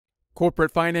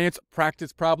Corporate finance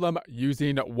practice problem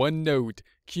using OneNote.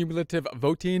 Cumulative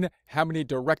voting. How many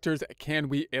directors can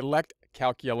we elect?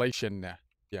 Calculation.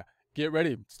 Yeah, get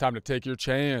ready. It's time to take your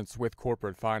chance with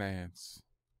corporate finance.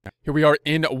 Here we are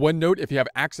in OneNote. If you have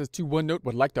access to OneNote,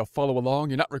 would like to follow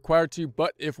along, you're not required to,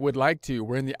 but if would like to,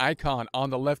 we're in the icon on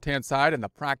the left-hand side in the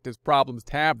Practice Problems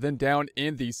tab, then down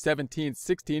in the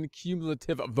 1716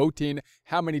 Cumulative Voting,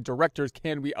 How Many Directors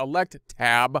Can We Elect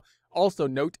tab. Also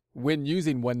note, when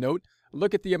using OneNote,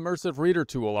 look at the Immersive Reader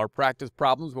tool. Our practice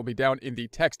problems will be down in the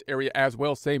text area as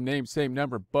well, same name, same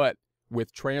number, but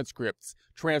with transcripts.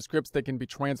 Transcripts that can be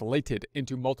translated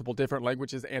into multiple different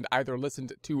languages and either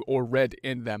listened to or read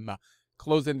in them.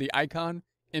 Closing the icon,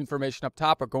 information up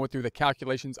top, or going through the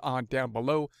calculations on down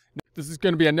below. This is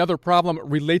going to be another problem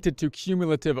related to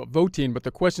cumulative voting, but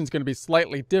the question is going to be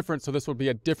slightly different, so this will be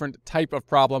a different type of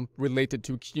problem related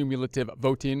to cumulative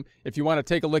voting. If you want to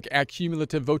take a look at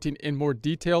cumulative voting in more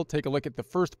detail, take a look at the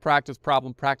first practice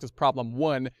problem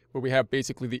 1, where we have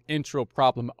basically the intro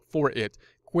problem for it.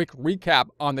 Quick recap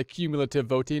on the cumulative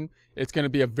voting. It's going to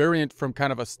be a variant from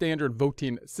kind of a standard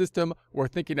voting system. We're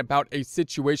thinking about a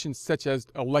situation such as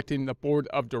electing the board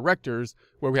of directors,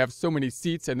 where we have so many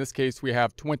seats. In this case, we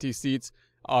have 20 seats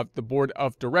of the board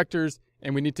of directors,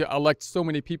 and we need to elect so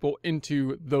many people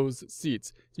into those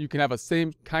seats. So you can have a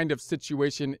same kind of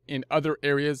situation in other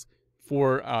areas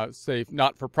for, say,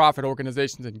 not-for-profit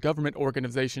organizations and government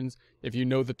organizations. If you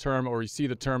know the term or you see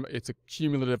the term, it's a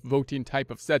cumulative voting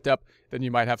type of setup, then you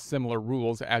might have similar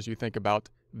rules as you think about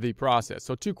the process.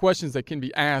 So 2 questions that can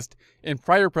be asked. In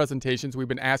prior presentations, we've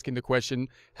been asking the question,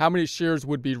 how many shares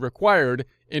would be required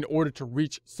in order to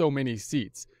reach so many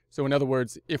seats? So in other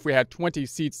words, if we had 20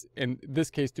 seats, in this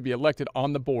case, to be elected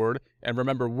on the board, and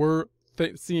remember, we're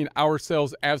seeing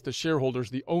ourselves as the shareholders,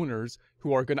 the owners,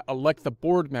 who are going to elect the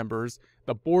board members.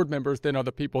 The board members then are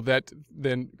the people that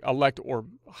then elect or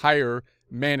hire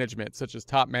management, such as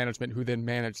top management, who then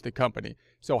manage the company.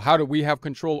 So how do we have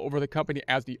control over the company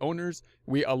as the owners?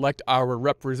 We elect our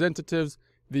representatives,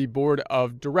 the board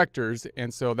of directors,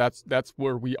 and so that's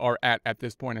where we are at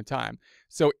this point in time.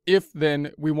 So if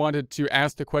then we wanted to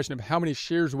ask the question of how many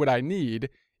shares would I need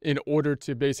in order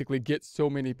to basically get so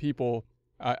many people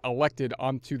elected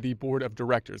onto the board of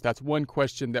directors. That's one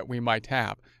question that we might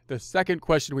have. The second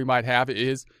question we might have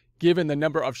is, given the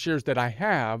number of shares that I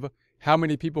have, how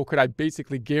many people could I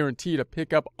basically guarantee to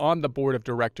pick up on the board of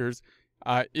directors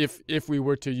if we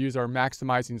were to use our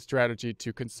maximizing strategy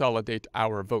to consolidate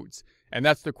our votes? And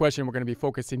that's the question we're going to be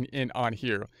focusing in on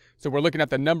here. So we're looking at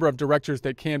the number of directors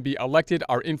that can be elected.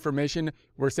 Our information,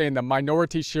 we're saying the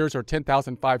minority shares are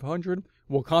 10,500.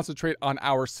 We'll concentrate on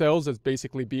ourselves as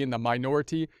basically being the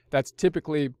minority. That's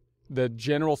typically the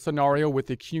general scenario with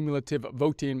the cumulative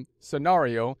voting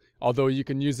scenario, although you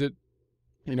can use it,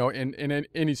 you know, in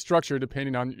any structure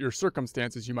depending on your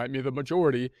circumstances. You might be the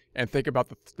majority and think about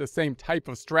the same type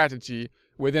of strategy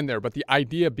within there. But the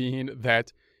idea being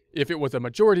that if it was a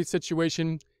majority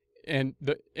situation and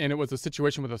it was a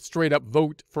situation with a straight up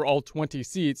vote for all 20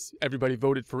 seats, everybody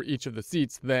voted for each of the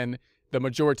seats, then the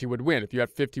majority would win. If you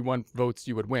had 51 votes,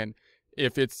 you would win.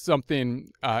 If it's something,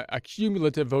 a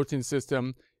cumulative voting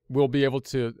system, we'll be able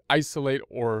to isolate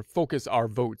or focus our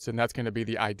votes, and that's going to be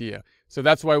the idea. So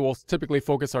that's why we'll typically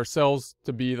focus ourselves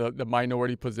to be the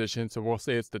minority position. So we'll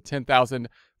say it's the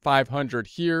 10,500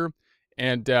 here.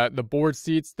 And the board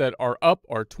seats that are up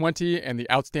are 20, and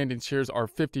the outstanding shares are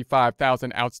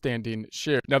 55,000 outstanding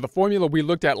shares. Now, the formula we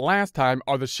looked at last time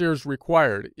are the shares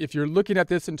required. If you're looking at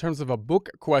this in terms of a book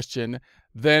question,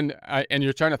 then, and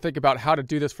you're trying to think about how to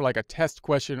do this for like a test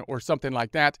question or something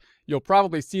like that, you'll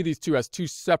probably see these two as 2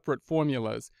 separate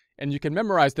formulas. And you can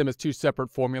memorize them as 2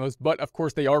 separate formulas, but of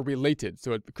course they are related.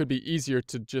 So it could be easier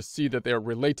to just see that they're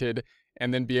related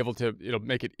and then be able to,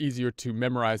 make it easier to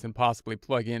memorize and possibly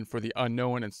plug in for the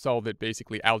unknown and solve it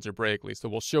basically algebraically. So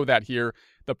we'll show that here.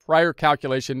 The prior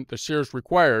calculation, the shares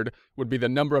required, would be the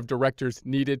number of directors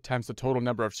needed times the total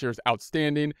number of shares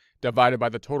outstanding divided by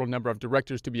the total number of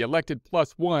directors to be elected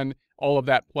plus 1, all of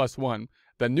that plus 1.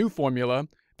 The new formula,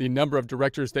 the number of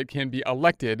directors that can be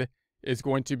elected, is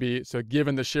going to be, so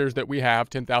given the shares that we have,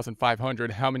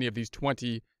 10,500, how many of these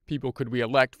 20 people could we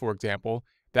elect, for example?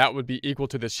 That would be equal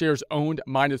to the shares owned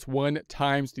minus 1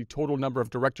 times the total number of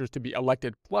directors to be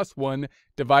elected plus 1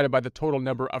 divided by the total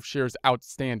number of shares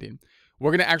outstanding.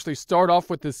 We're going to actually start off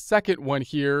with the second one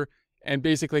here and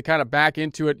basically kind of back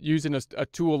into it using a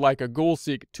tool like a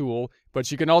goal-seek tool, but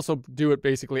you can also do it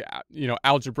basically,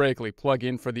 algebraically, plug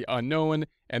in for the unknown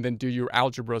and then do your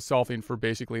algebra solving for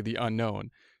basically the unknown.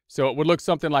 So it would look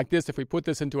something like this if we put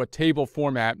this into a table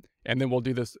format, and then we'll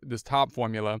do this top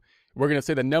formula. we're going to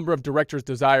say the number of directors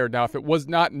desired. Now, if it was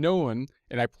not known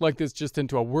and I plug this just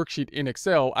into a worksheet in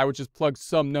Excel, I would just plug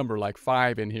some number like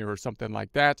 5 in here or something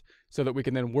like that so that we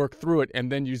can then work through it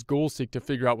and then use GoalSeek to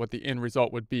figure out what the end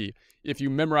result would be. If you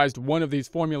memorized one of these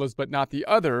formulas but not the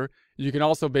other, you can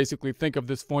also basically think of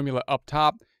this formula up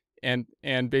top and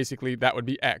basically that would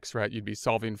be X, right? You'd be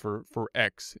solving for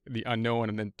X, the unknown,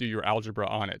 and then do your algebra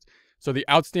on it. So the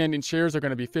outstanding shares are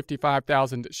going to be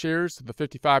 55,000 shares. So the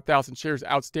 55,000 shares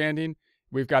outstanding,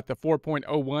 we've got the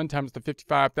 4.01 times the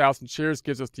 55,000 shares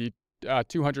gives us the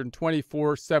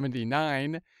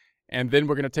 224.79. And then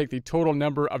we're going to take the total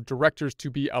number of directors to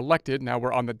be elected. Now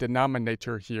we're on the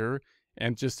denominator here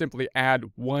and just simply add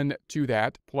 1 to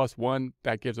that, plus 1,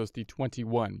 that gives us the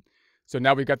 21. So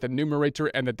now we've got the numerator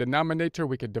and the denominator.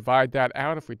 We could divide that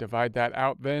out. If we divide that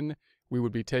out, then we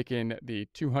would be taking the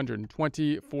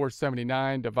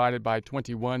 220,479 divided by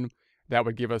 21. That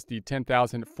would give us the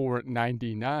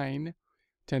 10,499.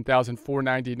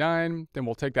 10,499. Then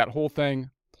we'll take that whole thing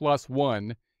plus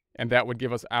 1, and that would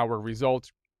give us our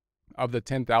result of the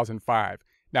 10,005.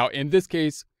 Now, in this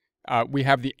case, we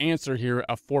have the answer here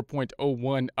of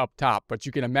 4.01 up top, but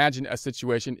you can imagine a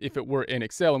situation if it were in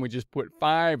Excel and we just put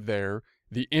 5 there,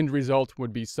 the end result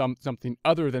would be something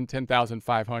other than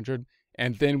 10,500,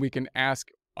 and then we can ask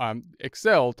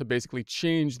Excel to basically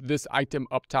change this item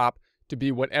up top to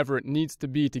be whatever it needs to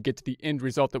be to get to the end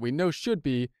result that we know should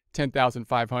be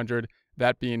 10,500,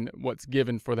 that being what's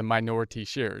given for the minority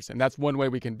shares. And that's one way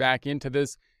we can back into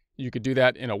this. You could do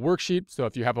that in a worksheet. So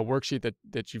if you have a worksheet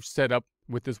that you've set up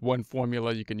with this one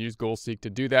formula, you can use GoalSeek to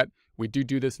do that. We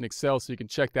do this in Excel, so you can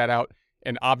check that out.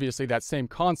 And obviously that same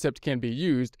concept can be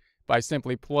used by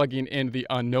simply plugging in the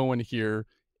unknown here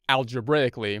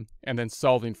algebraically and then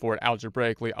solving for it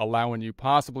algebraically, allowing you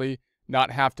possibly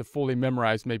not have to fully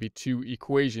memorize maybe 2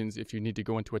 equations if you need to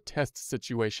go into a test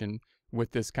situation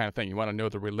with this kind of thing. You want to know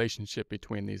the relationship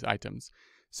between these items.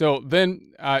 So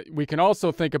then we can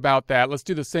also think about that. Let's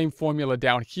do the same formula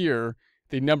down here.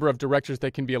 The number of directors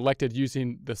that can be elected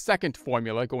using the second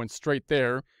formula, going straight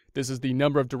there. This is the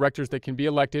number of directors that can be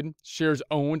elected. Shares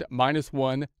owned minus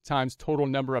 1 times total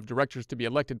number of directors to be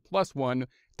elected plus 1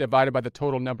 divided by the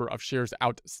total number of shares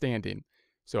outstanding.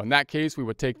 So in that case, we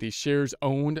would take the shares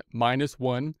owned minus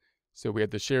 1. So we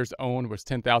had the shares owned was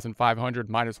 10,500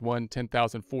 minus 1,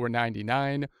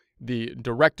 10,499. The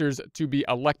directors to be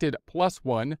elected plus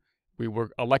 1. We were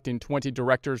electing 20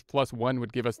 directors plus 1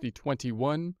 would give us the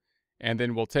 21. And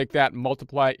then we'll take that and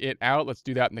multiply it out. Let's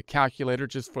do that in the calculator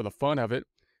just for the fun of it.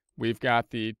 We've got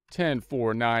the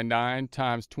 10,499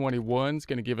 times 21 is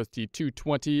going to give us the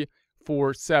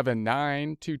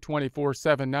 220,479.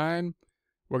 220,479.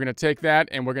 We're going to take that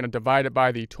and we're going to divide it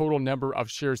by the total number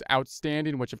of shares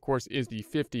outstanding, which of course is the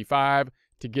 55,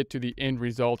 to get to the end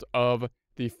result of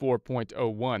the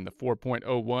 4.01. The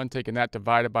 4.01, taking that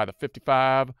divided by the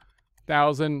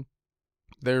 55,000,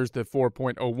 there's the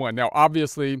 4.01. Now,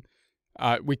 obviously,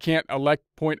 we can't elect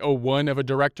 0.01 of a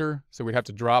director, so we'd have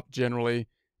to drop generally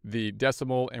the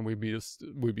decimal, and we'd be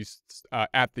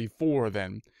at the 4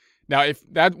 then. Now, if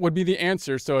that would be the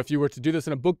answer, so if you were to do this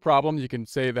in a book problem, you can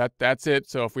say that that's it.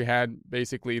 So if we had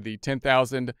basically the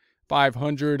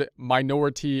 10,500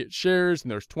 minority shares, and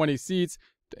there's 20 seats,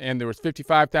 and there was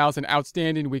 55,000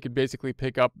 outstanding, we could basically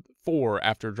pick up 4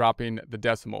 after dropping the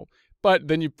decimal. But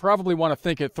then you probably want to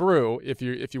think it through if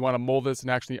you want to mold this and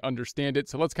actually understand it.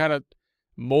 So let's kind of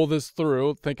mold this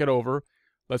through, think it over.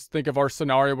 Let's think of our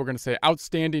scenario. We're going to say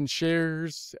outstanding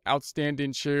shares.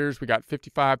 Outstanding shares, we got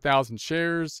 55,000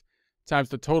 shares times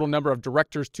the total number of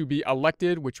directors to be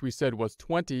elected, which we said was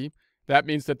 20. That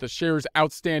means that the shares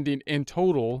outstanding in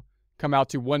total come out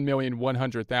to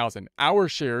 1,100,000. Our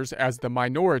shares as the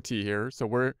minority here, so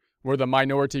we're the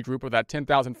minority group of that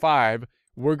 10,005.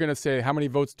 We're going to say how many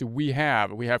votes do we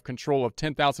have? We have control of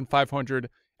 10,500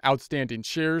 outstanding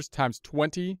shares times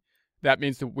 20. That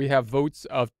means that we have votes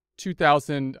of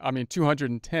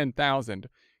 210,000.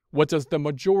 What does the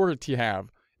majority have?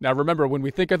 Now remember, when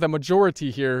we think of the majority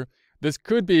here, this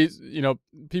could be,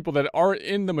 people that are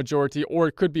in the majority, or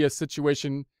it could be a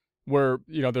situation where,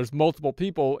 there's multiple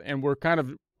people and we're kind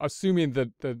of assuming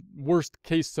the worst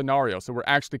case scenario. So we're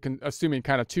actually assuming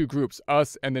kind of 2 groups,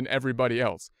 us and then everybody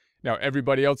else. Now,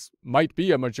 everybody else might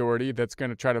be a majority that's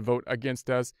going to try to vote against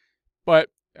us,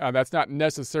 but that's not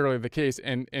necessarily the case.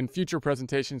 And in future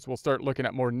presentations, we'll start looking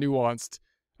at more nuanced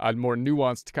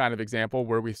kind of example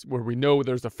where we know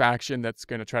there's a faction that's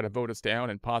going to try to vote us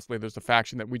down, and possibly there's a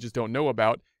faction that we just don't know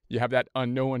about. You have that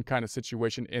unknown kind of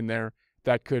situation in there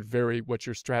that could vary what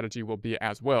your strategy will be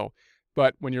as well.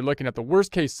 But when you're looking at the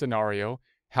worst case scenario,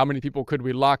 how many people could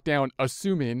we lock down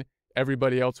assuming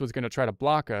everybody else was going to try to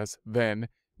block us? Then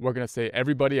we're going to say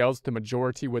everybody else, the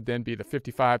majority would then be the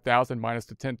 55,000 minus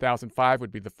the 10,005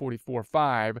 would be the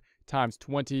 44.5 times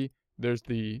 20. There's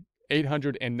the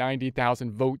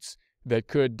 890,000 votes that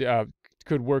could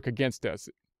work against us.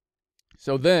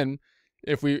 So then,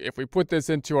 if we put this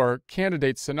into our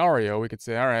candidate scenario, we could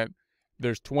say, all right,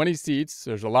 there's 20 seats.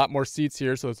 There's a lot more seats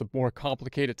here, so it's a more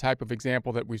complicated type of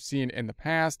example that we've seen in the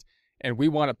past. And we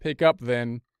want to pick up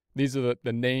then, these are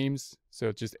the names. So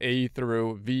it's just A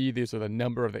through V. These are the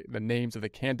number of the names of the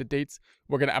candidates.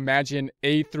 We're going to imagine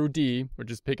A through D. We're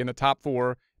just picking the top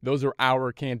 4. Those are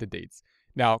our candidates.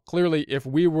 Now, clearly, if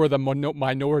we were the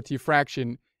minority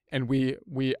fraction and we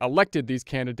elected these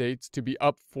candidates to be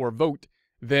up for vote,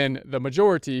 then the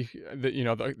majority,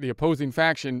 the opposing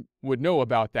faction would know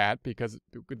about that because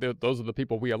those are the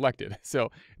people we elected. So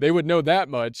they would know that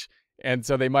much. And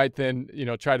so they might then,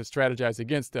 try to strategize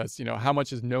against us. How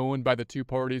much is known by the two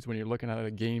parties when you're looking at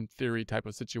a game theory type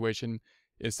of situation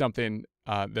is something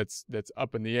that's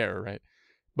up in the air, right?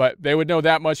 But they would know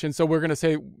that much. And so we're going to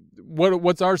say,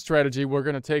 what's our strategy? We're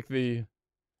going to take the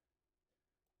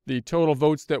total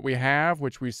votes that we have,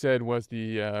 which we said was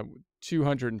the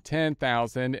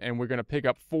 210,000, and we're going to pick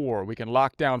up 4. We can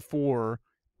lock down 4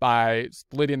 by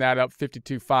splitting that up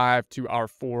 52.5 to our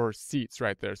 4 seats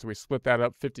right there. So we split that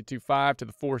up 52.5 to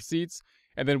the 4 seats.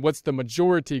 And then what's the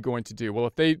majority going to do? Well,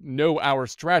 if they know our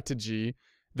strategy,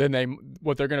 then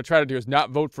what they're going to try to do is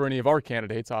not vote for any of our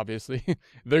candidates, obviously.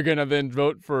 They're going to then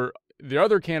vote for the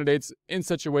other candidates in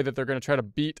such a way that they're going to try to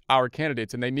beat our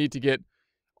candidates. And they need to get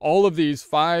all of these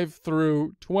 5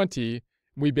 through 20,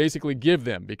 we basically give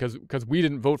them because we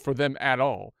didn't vote for them at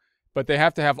all. But they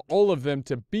have to have all of them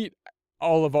to beat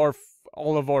all of our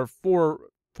 4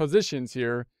 positions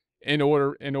here in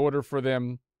order for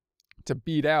them to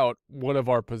beat out one of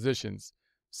our positions.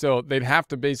 So they'd have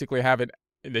to basically have it.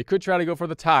 They could try to go for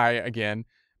the tie again,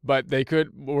 but we're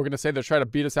going to say they'll try to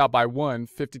beat us out by 1,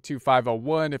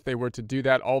 52,501. If they were to do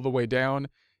that all the way down,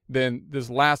 then this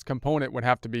last component would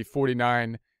have to be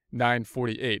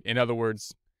 49,948. In other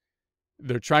words,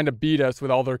 they're trying to beat us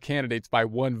with all their candidates by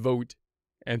 1 vote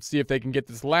and see if they can get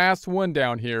this last one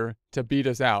down here to beat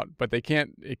us out. But it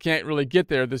can't really get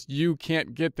there. This U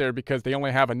can't get there because they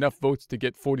only have enough votes to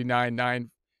get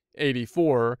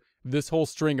 49,984. This whole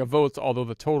string of votes, although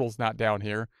the total's not down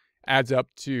here,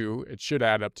 it should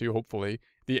add up to, hopefully,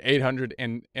 the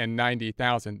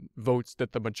 890,000 votes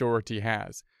that the majority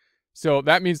has. So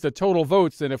that means the total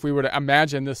votes, and if we were to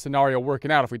imagine this scenario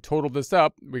working out, if we totaled this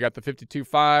up, we got the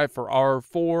 52.5 for our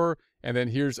 4, and then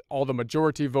here's all the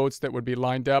majority votes that would be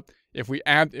lined up. If we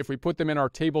put them in our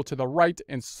table to the right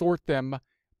and sort them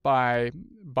by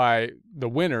the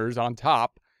winners on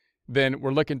top, then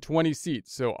we're looking 20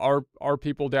 seats. So our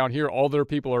people down here, all their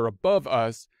people are above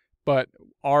us, but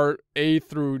our A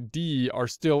through D are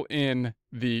still in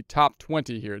the top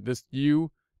 20 here. This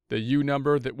U, the U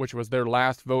number, which was their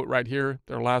last vote right here,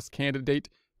 their last candidate,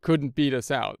 couldn't beat us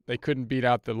out. They couldn't beat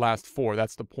out the last 4.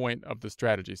 That's the point of the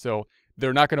strategy. So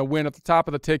they're not going to win at the top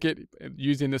of the ticket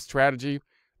using this strategy.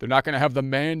 They're not going to have the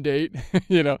mandate,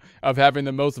 of having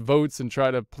the most votes and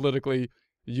try to politically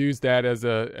use that as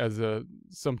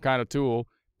some kind of tool.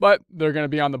 But they're going to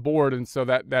be on the board, and so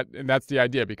that's the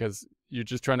idea, because you're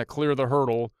just trying to clear the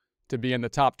hurdle to be in the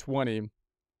top 20.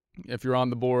 If you're on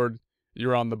the board,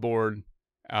 you're on the board.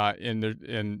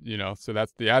 So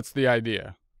that's the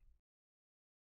idea.